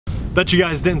Bet you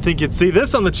guys didn't think you'd see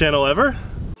this on the channel ever.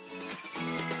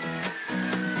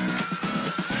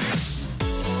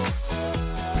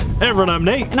 Hey everyone, I'm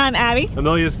Nate. And I'm Abby.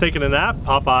 Amelia's taking a nap.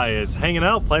 Popeye is hanging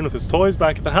out, playing with his toys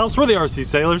back at the house. We're the RC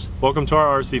Sailors. Welcome to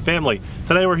our RC family.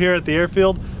 Today we're here at the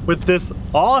airfield with this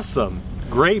awesome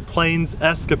Great Planes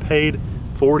Escapade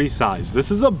 40 size.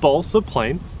 This is a balsa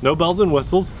plane, no bells and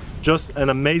whistles, just an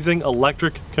amazing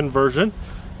electric conversion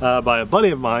by a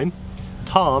buddy of mine,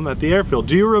 Tom, at the airfield.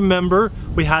 Do you remember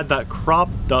we had that crop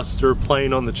duster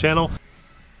plane on the channel?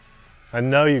 I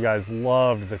know you guys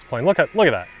loved this plane. Look at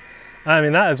that. I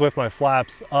mean, that is with my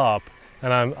flaps up,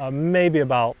 and I'm maybe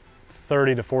about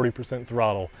 30 to 40%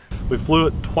 throttle. We flew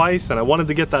it twice, and I wanted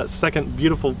to get that second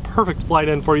beautiful, perfect flight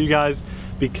in for you guys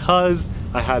because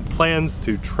I had plans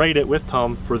to trade it with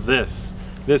Tom for this.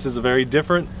 This is a very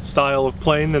different style of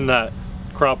plane than that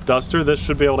crop duster. This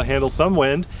should be able to handle some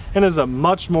wind and is a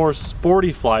much more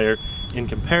sporty flyer in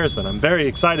comparison. I'm very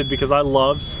excited because I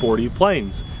love sporty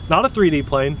planes. Not a 3D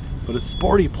plane, but a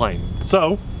sporty plane.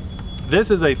 So, this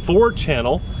is a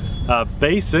 4-channel,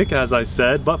 basic, as I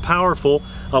said, but powerful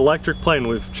electric plane.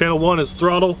 With channel 1 is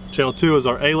throttle, channel 2 is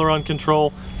our aileron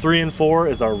control, 3 and 4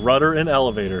 is our rudder and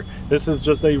elevator. This is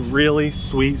just a really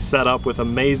sweet setup with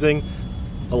amazing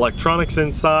electronics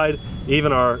inside.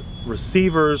 Even our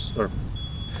receivers, or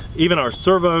even our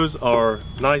servos are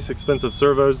nice, expensive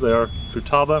servos. They are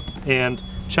Futaba, and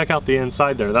check out the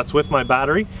inside there. That's with my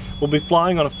battery. We'll be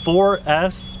flying on a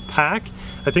 4S pack.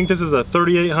 I think this is a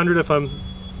 3800 if I'm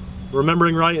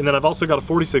remembering right, and then I've also got a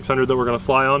 4600 that we're going to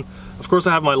fly on. Of course,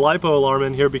 I have my LiPo alarm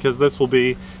in here because this will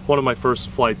be one of my first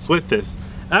flights with this.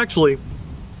 Actually,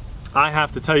 I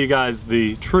have to tell you guys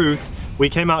the truth. We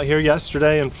came out here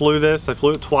yesterday and flew this. I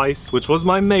flew it twice, which was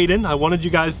my maiden. I wanted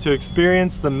you guys to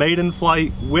experience the maiden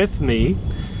flight with me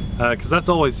because that's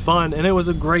always fun, and it was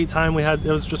a great time we had.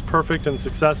 It was just perfect and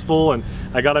successful, and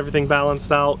I got everything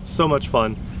balanced out. So much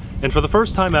fun. And for the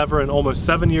first time ever in almost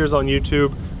 7 years on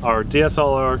YouTube, our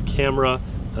DSLR camera,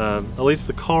 at least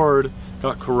the card,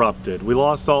 got corrupted. We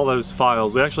lost all those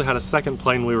files. We actually had a second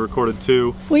plane we recorded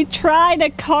too. We tried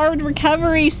a card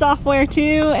recovery software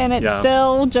too, and it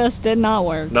still just did not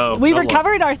work. No, we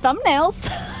recovered our thumbnails.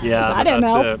 Yeah, I don't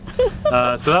know.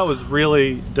 So that was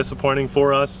really disappointing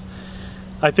for us.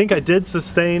 I think I did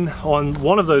sustain on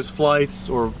one of those flights,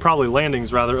 or probably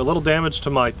landings rather, a little damage to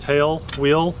my tail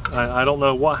wheel. I don't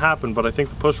know what happened, but I think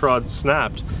the push rod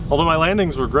snapped. Although my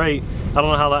landings were great, I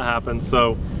don't know how that happened,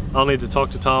 so I'll need to talk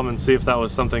to Tom and see if that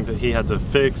was something that he had to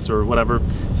fix or whatever.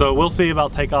 So we'll see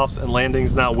about takeoffs and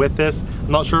landings now with this. I'm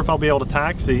not sure if I'll be able to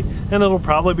taxi, and it'll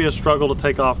probably be a struggle to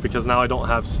take off because now I don't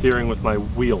have steering with my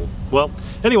wheel. Well,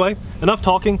 anyway, enough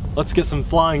talking. Let's get some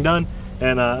flying done,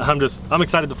 and I'm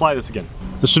excited to fly this again.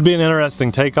 This should be an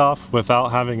interesting takeoff without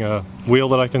having a wheel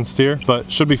that I can steer,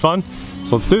 but should be fun.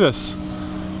 So let's do this.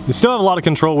 You still have a lot of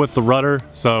control with the rudder,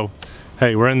 so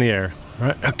hey, we're in the air. All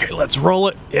right, okay, let's roll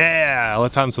it. Yeah,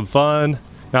 let's have some fun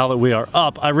now that we are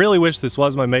up. I really wish this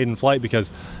was my maiden flight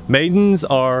because maidens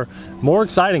are more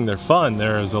exciting. They're fun.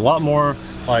 There's a lot more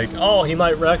like, oh, he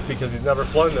might wreck because he's never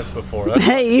flown this before. That's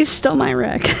hey, you still might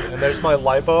wreck. And there's my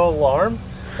LiPo alarm.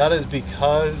 That is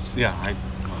because, yeah, I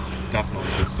definitely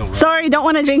could still wreck. Sorry, don't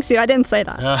want to jinx you. I didn't say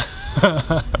that. Yeah.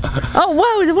 Oh,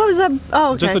 whoa, what was that?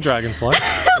 Oh, okay. Just a dragonfly. Did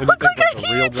you think like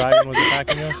a real dragon was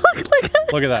attacking us?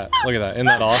 Look at that, look at that. Isn't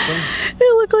that awesome?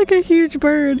 It looked like a huge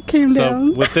bird came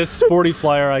down. So with this sporty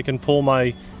flyer, I can pull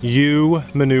my U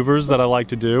maneuvers that I like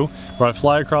to do, where I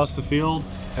fly across the field,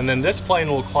 and then this plane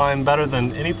will climb better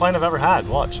than any plane I've ever had.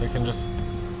 Watch, I can just,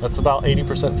 that's about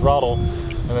 80% throttle,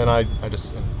 and then I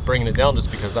just am bringing it down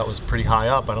just because that was pretty high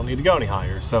up. I don't need to go any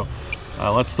higher. So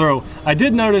let's throw. I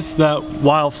did notice that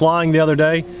while flying the other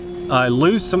day, I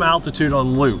lose some altitude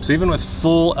on loops, even with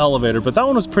full elevator, but that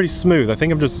one was pretty smooth. I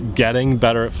think I'm just getting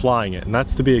better at flying it, and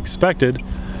that's to be expected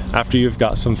after you've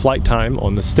got some flight time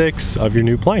on the sticks of your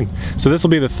new plane. So this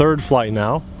will be the 3rd flight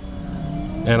now,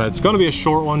 and it's going to be a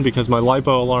short one because my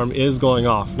LiPo alarm is going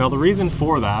off. Now the reason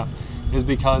for that is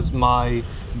because my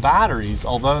batteries,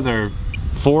 although they're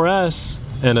 4S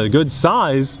and a good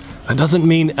size, that doesn't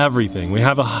mean everything. We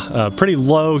have a pretty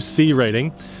low C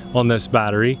rating on this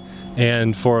battery,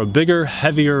 and for a bigger,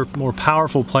 heavier, more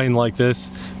powerful plane like this,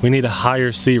 we need a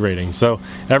higher C rating. So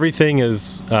everything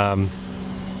is kind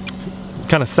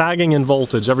of sagging in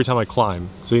voltage every time I climb.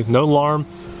 See, no alarm.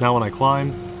 Now when I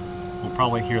climb, we'll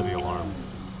probably hear the alarm.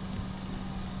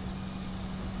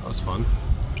 That was fun.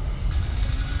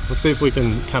 Let's see if we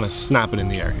can kind of snap it in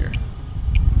the air here.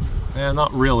 And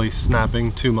not really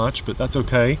snapping too much, but that's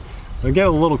okay. I'll get a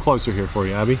little closer here for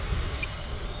you, Abby.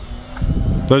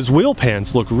 Those wheel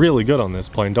pants look really good on this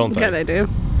plane, don't they? Yeah, they do.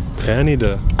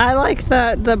 Okay, I like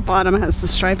that the bottom has the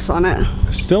stripes on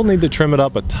it. Still need to trim it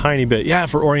up a tiny bit. Yeah,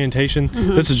 for orientation,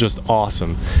 this is just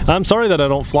awesome. I'm sorry that I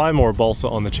don't fly more balsa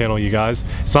on the channel, you guys.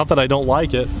 It's not that I don't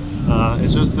like it.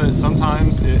 It's just that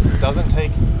sometimes it doesn't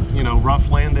take, you know, rough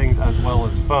landings as well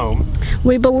as foam.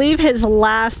 We believe his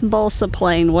last balsa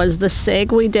plane was the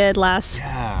SIG we did last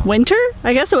winter.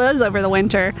 I guess it was over the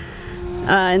winter.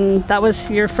 And that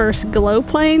was your first glow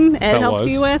plane Ed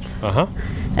helped you with?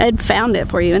 Ed found it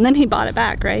for you, and then he bought it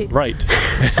back, right? Right.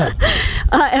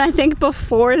 And I think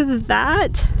before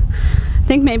that, I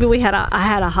think maybe I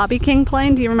had a Hobby King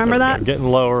plane. Do you remember that? I'm getting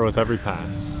lower with every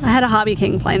pass. I had a Hobby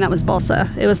King plane that was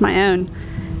balsa. It was my own.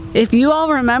 If you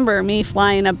all remember me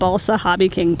flying a balsa Hobby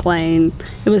King plane,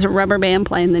 it was a rubber band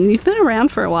plane, then you've been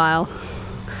around for a while.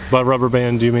 By rubber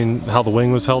band, do you mean how the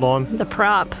wing was held on? The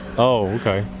prop. Oh,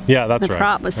 okay. Yeah, that's right. The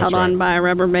prop was held on by a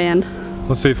rubber band.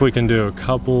 Let's see if we can do a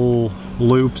couple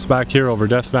loops back here over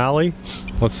Death Valley.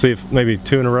 Let's see if maybe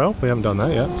 2 in a row. We haven't done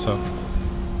that yet, so.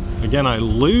 Again, I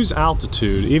lose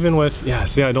altitude even with, yeah,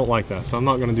 see, I don't like that, so I'm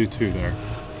not gonna do 2 there.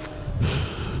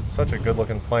 Such a good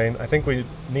looking plane. I think we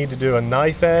need to do a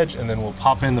knife edge and then we'll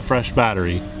pop in the fresh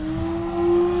battery.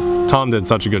 Tom did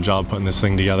such a good job putting this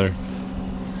thing together.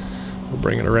 We'll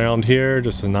bring it around here,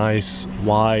 just a nice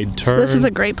wide turn. So this is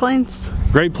a Great Planes?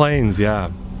 Great Planes, yeah.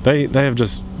 They have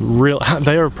just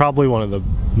they are probably one of the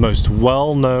most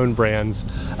well-known brands,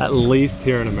 at least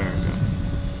here in America.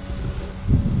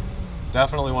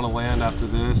 Definitely want to land after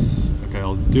this. Okay,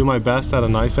 I'll do my best at a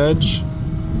knife edge.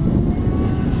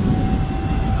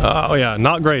 Oh yeah,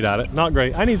 not great at it, not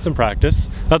great. I need some practice.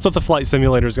 That's what the flight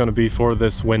simulator is going to be for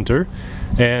this winter.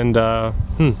 And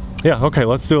yeah, okay,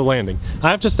 let's do a landing.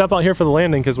 I have to step out here for the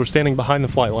landing because we're standing behind the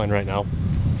flight line right now.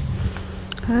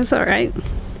 That's all right.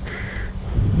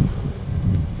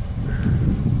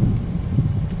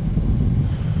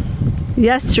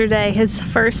 Yesterday, his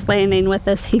first landing with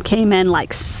us, he came in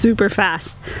like super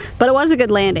fast, but it was a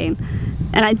good landing.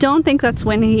 And I don't think that's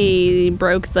when he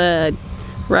broke the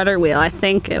rudder wheel. I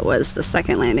think it was the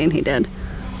second landing he did.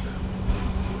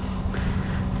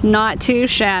 Not too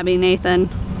shabby, Nathan.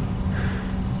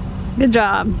 Good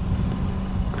job.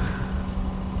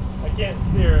 I can't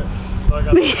steer it, so I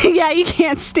gotta... Yeah, you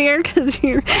can't steer because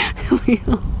you're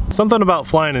wheel. Something about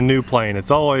flying a new plane,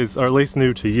 it's always, or at least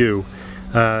new to you.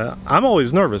 I'm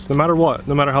always nervous, no matter what.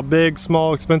 No matter how big,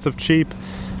 small, expensive, cheap,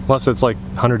 unless it's like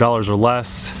 $100 or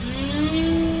less.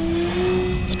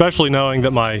 Especially knowing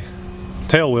that my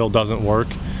tail wheel doesn't work.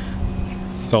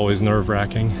 It's always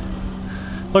nerve-wracking.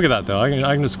 Look at that though, I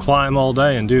can just climb all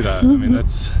day and do that. I mean,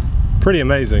 that's pretty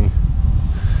amazing.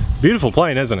 Beautiful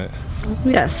plane, isn't it?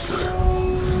 Yes.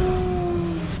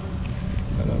 And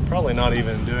I'm probably not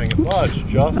even doing it much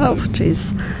justice. Oh,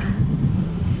 jeez.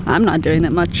 I'm not doing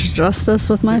it much justice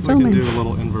with my filming. We can do a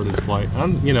little inverted flight.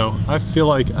 You know, I feel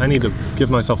like I need to give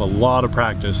myself a lot of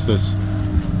practice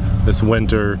this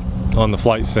winter on the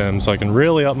flight sim so I can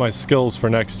really up my skills for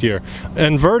next year.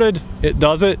 Inverted, it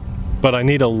does it, but I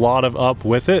need a lot of up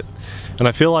with it, and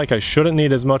I feel like I shouldn't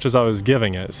need as much as I was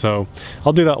giving it. So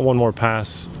I'll do that one more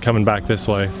pass coming back this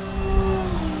way,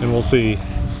 and we'll see.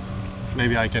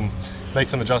 Maybe I can make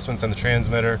some adjustments in the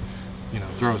transmitter, you know,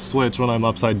 throw a switch when I'm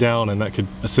upside down, and that could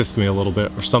assist me a little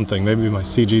bit or something. Maybe my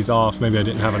CG's off, maybe I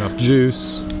didn't have enough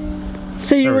juice.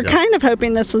 So you were kind of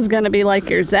hoping this was going to be like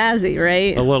your Zazzy,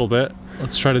 right? A little bit.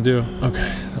 Let's try to do,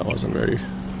 okay, that wasn't very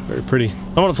pretty.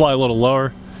 I want to fly a little lower,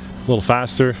 a little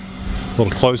faster, a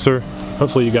little closer.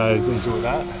 Hopefully you guys enjoy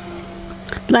that.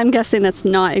 But I'm guessing that's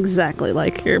not exactly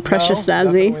like your precious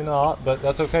Zazzy. Definitely not, but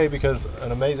that's okay because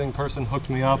an amazing person hooked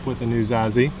me up with a new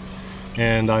Zazzy,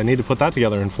 and I need to put that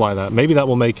together and fly that. Maybe that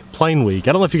will make plane week.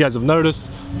 I don't know if you guys have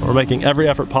noticed, we're making every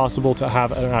effort possible to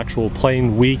have an actual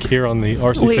plane week here on the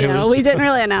TheRcSaylors. We didn't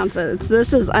really announce it.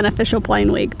 This is unofficial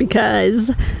plane week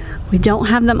because we don't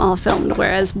have them all filmed,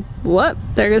 whereas, whoop,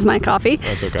 there goes my coffee.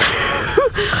 That's okay.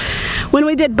 When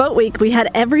we did boat week, we had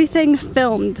everything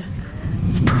filmed,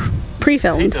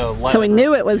 pre-filmed, so we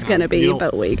knew it was gonna be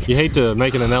boat week. You hate to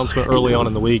make an announcement early on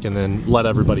in the week and then let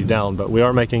everybody down, but we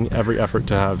are making every effort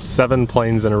to have 7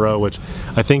 planes in a row, which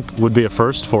I think would be a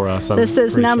first for us. This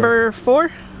is number 4?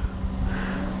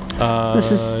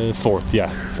 This is 4th,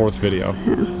 yeah, 4th video.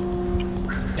 Yeah.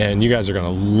 And you guys are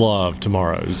gonna love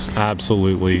tomorrow's,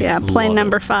 absolutely. Yeah, plane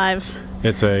number 5.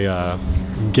 It's a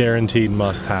guaranteed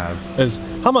must-have.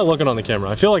 How am I looking on the camera?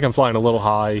 I feel like I'm flying a little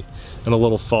high and a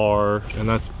little far, and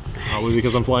that's probably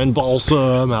because I'm flying balsa.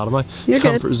 I'm out of my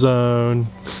comfort zone.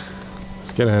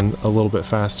 Let's get in a little bit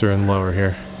faster and lower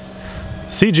here.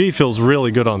 CG feels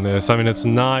really good on this. I mean, it's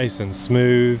nice and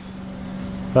smooth.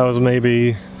 That was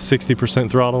maybe 60%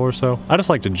 throttle or so. I just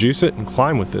like to juice it and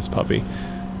climb with this puppy.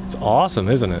 It's awesome,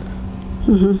 isn't it?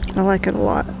 Mm-hmm. I like it a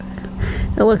lot.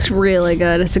 It looks really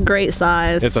good. It's a great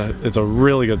size. It's a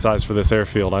really good size for this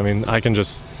airfield. I mean, I can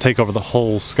just take over the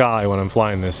whole sky when I'm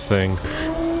flying this thing.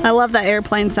 I love that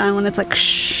airplane sound when it's like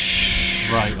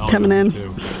shh, right, coming in.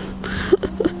 Too.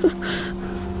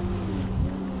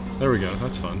 There we go,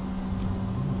 that's fun.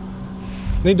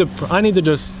 I need to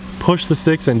just push the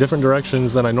sticks in different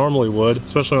directions than I normally would,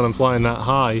 especially when I'm flying that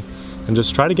high, and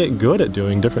just try to get good at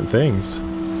doing different things.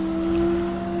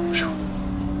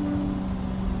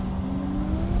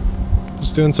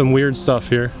 Just doing some weird stuff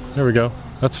here. There we go.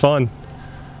 That's fun.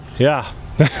 Yeah.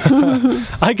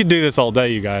 I could do this all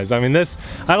day, you guys. I mean, this,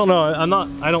 I don't know,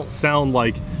 I don't sound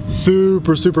like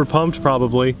super pumped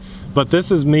probably, but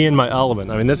this is me in my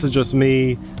element. I mean, this is just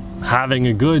me having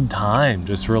a good time,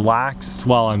 just relaxed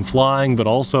while I'm flying, but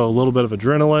also a little bit of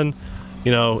adrenaline.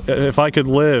 You know, if I could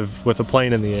live with a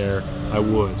plane in the air, I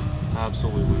would.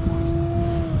 Absolutely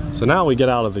would. So now we get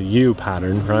out of the U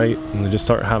pattern, right? And we just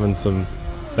start having some,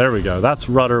 there we go. That's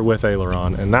rudder with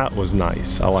aileron, and that was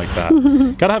nice. I like that.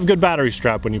 Gotta have a good battery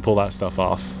strap when you pull that stuff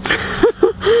off. Try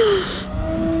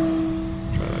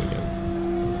that again.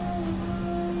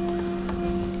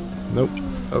 Nope.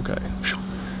 Okay.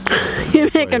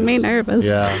 You're making me nervous.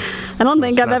 Yeah. I don't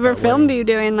think I've ever filmed you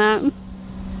doing that.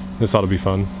 This ought to be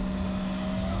fun.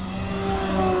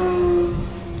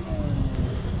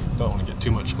 Don't want to get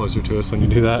too much closer to us when you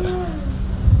do that.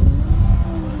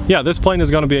 Yeah, this plane is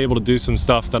going to be able to do some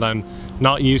stuff that I'm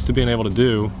not used to being able to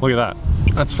do. Look at that.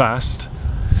 That's fast.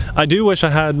 I do wish I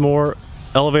had more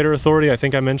elevator authority. I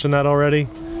think I mentioned that already.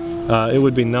 It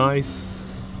would be nice.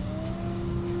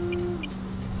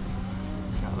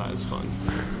 Yeah, that is fun.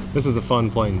 This is a fun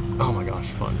plane. Oh my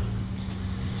gosh, fun.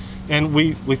 And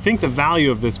we think the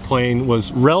value of this plane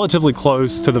was relatively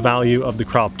close to the value of the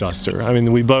crop duster. I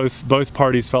mean, we both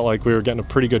parties felt like we were getting a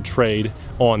pretty good trade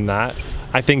on that.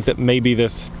 I think that maybe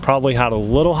this probably had a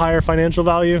little higher financial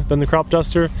value than the crop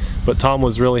duster, but Tom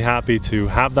was really happy to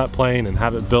have that plane and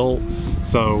have it built.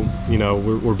 So, you know,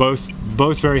 we're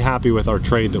both very happy with our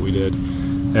trade that we did.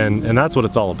 And that's what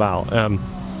it's all about.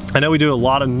 I know we do a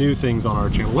lot of new things on our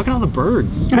channel. Look at all the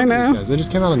birds. I know. These guys. They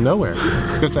just came out of nowhere.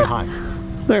 Let's go say hi.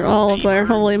 They're all up there,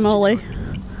 holy moly.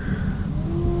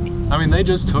 I mean, they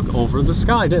just took over the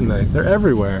sky, didn't they? They're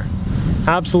everywhere.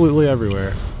 Absolutely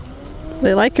everywhere.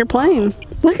 They like your plane.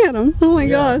 Look at them. Oh my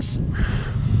gosh.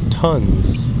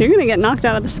 Tons. You're gonna get knocked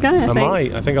out of the sky, I think.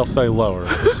 Might. I think I'll stay lower.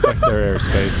 Respect their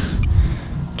airspace.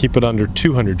 Keep it under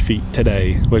 200 feet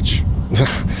today, which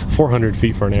 400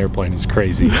 feet for an airplane is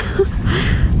crazy.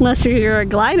 Unless you're a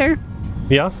glider.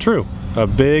 Yeah, true. A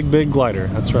big glider.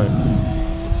 That's right.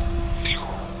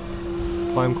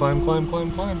 Climb, climb, climb,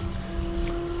 climb, climb.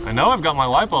 I know I've got my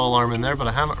LiPo alarm in there, but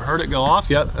I haven't heard it go off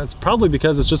yet. That's probably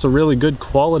because it's just a really good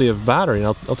quality of battery.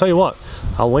 And I'll tell you what,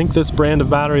 I'll link this brand of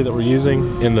battery that we're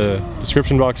using in the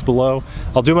description box below.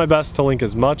 I'll do my best to link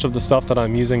as much of the stuff that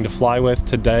I'm using to fly with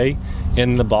today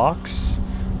in the box,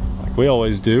 like we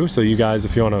always do. So you guys,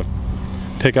 if you want to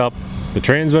pick up the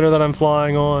transmitter that I'm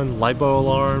flying on, LiPo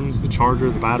alarms, the charger,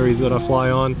 the batteries that I fly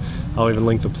on, I'll even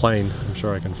link the plane. I'm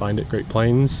sure I can find it. Great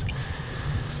Planes.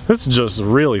 This is just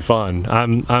really fun.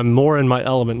 I'm more in my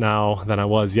element now than I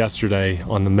was yesterday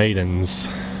on the maidens.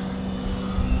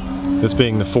 This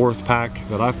being the 4th pack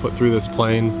that I've put through this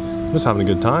plane, I'm just having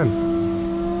a good time.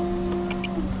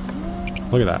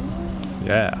 Look at that.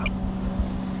 Yeah.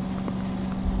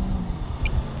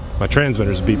 My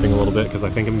transmitter's beeping a little bit because I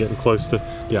think I'm getting close to,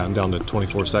 yeah, I'm down to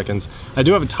 24 seconds. I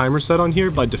do have a timer set on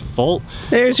here by default.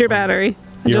 There's your battery.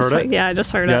 You heard it? Yeah, I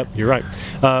just heard it. Yep, you're right.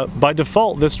 By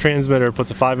default, this transmitter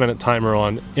puts a 5-minute timer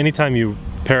on anytime you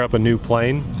pair up a new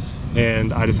plane,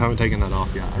 and I just haven't taken that off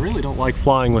yet. I really don't like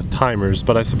flying with timers,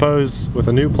 but I suppose with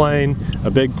a new plane, a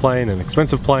big plane, an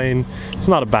expensive plane, it's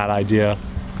not a bad idea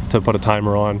to put a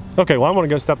timer on. Okay, well, I want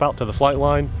to go step out to the flight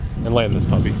line and land this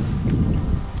puppy.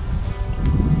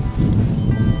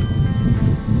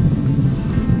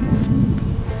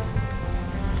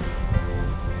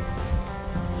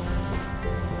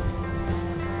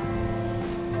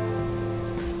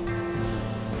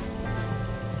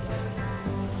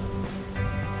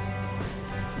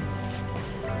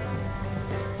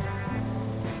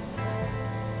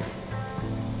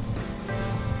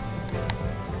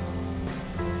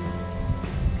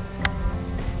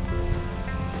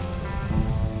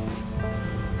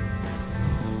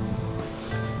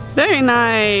 Very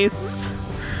nice.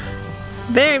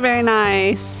 Very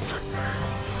nice.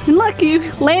 And look,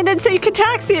 you landed so you could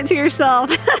taxi it to yourself.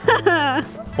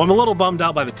 Well, I'm a little bummed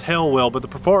out by the tail wheel, but the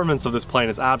performance of this plane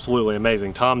is absolutely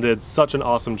amazing. Tom did such an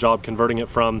awesome job converting it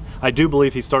from, I do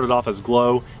believe he started off as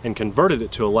glow and converted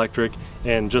it to electric,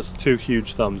 and just 2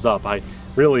 huge thumbs up. I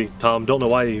really, Tom, don't know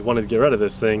why he wanted to get rid of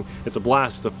this thing. It's a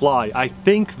blast to fly. I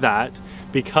think that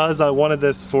because I wanted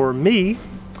this for me,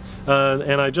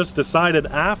 and I just decided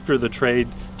after the trade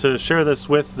to share this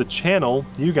with the channel,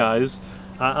 you guys,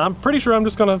 I'm pretty sure I'm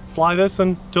just gonna fly this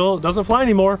until it doesn't fly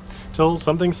anymore, till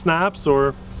something snaps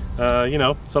or you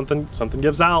know, something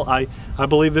gives out. I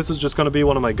believe this is just gonna be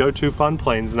one of my go-to fun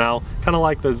planes now, kind of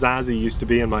like the Zazzy used to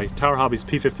be in my Tower Hobbies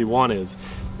P51 is.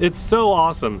 It's so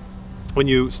awesome when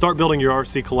you start building your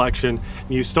RC collection,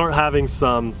 you start having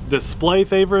some display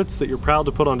favorites that you're proud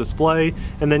to put on display,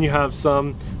 and then you have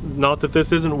some, not that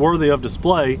this isn't worthy of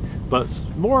display, but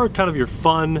more kind of your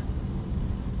fun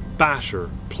basher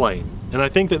plane. And I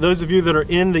think that those of you that are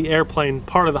in the airplane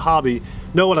part of the hobby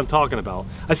know what I'm talking about.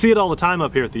 I see it all the time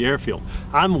up here at the airfield.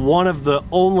 I'm one of the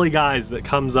only guys that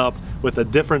comes up with a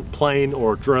different plane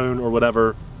or drone or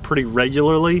whatever pretty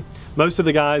regularly. Most of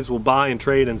the guys will buy and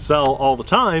trade and sell all the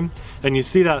time, and you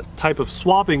see that type of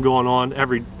swapping going on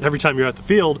every time you're at the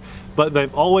field, but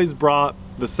they've always brought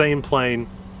the same plane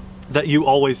that you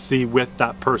always see with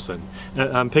that person.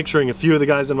 I'm picturing a few of the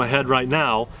guys in my head right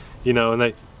now, you know, and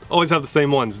they always have the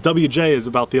same ones. WJ is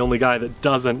about the only guy that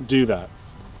doesn't do that.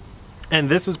 And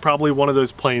this is probably one of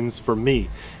those planes for me.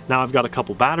 Now I've got a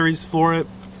couple batteries for it.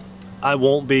 I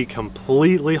won't be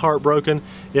completely heartbroken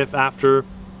if after,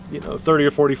 you know, 30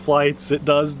 or 40 flights it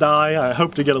does die. I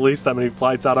hope to get at least that many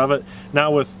flights out of it.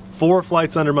 Now with 4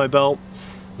 flights under my belt,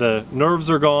 the nerves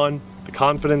are gone, the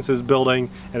confidence is building,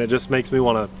 and it just makes me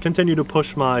want to continue to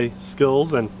push my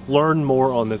skills and learn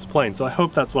more on this plane. So I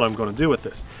hope that's what I'm going to do with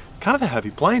this. It's kind of a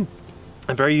heavy plane.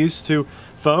 I'm very used to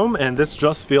foam, and this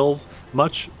just feels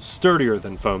much sturdier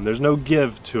than foam. There's no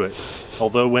give to it.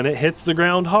 Although when it hits the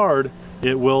ground hard,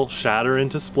 it will shatter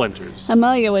into splinters.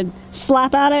 Amelia would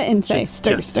slap at it and say,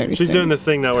 sturdy, sturdy, She's sturdy. doing this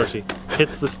thing now where she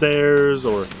hits the stairs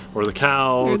or the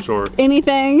couch or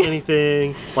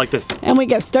anything like this. And we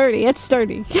go, sturdy, it's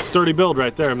sturdy. Sturdy build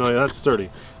right there, Amelia, that's sturdy.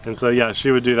 And so yeah,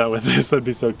 she would do that with this. That'd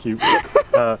be so cute.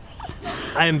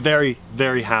 I am very,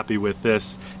 very happy with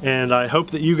this, and I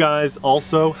hope that you guys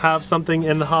also have something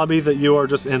in the hobby that you are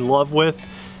just in love with.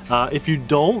 If you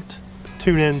don't,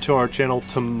 tune in to our channel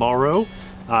tomorrow.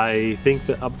 I think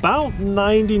that about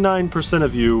 99%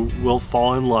 of you will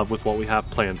fall in love with what we have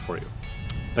planned for you.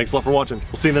 Thanks a lot for watching.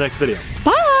 We'll see you in the next video.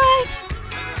 Bye!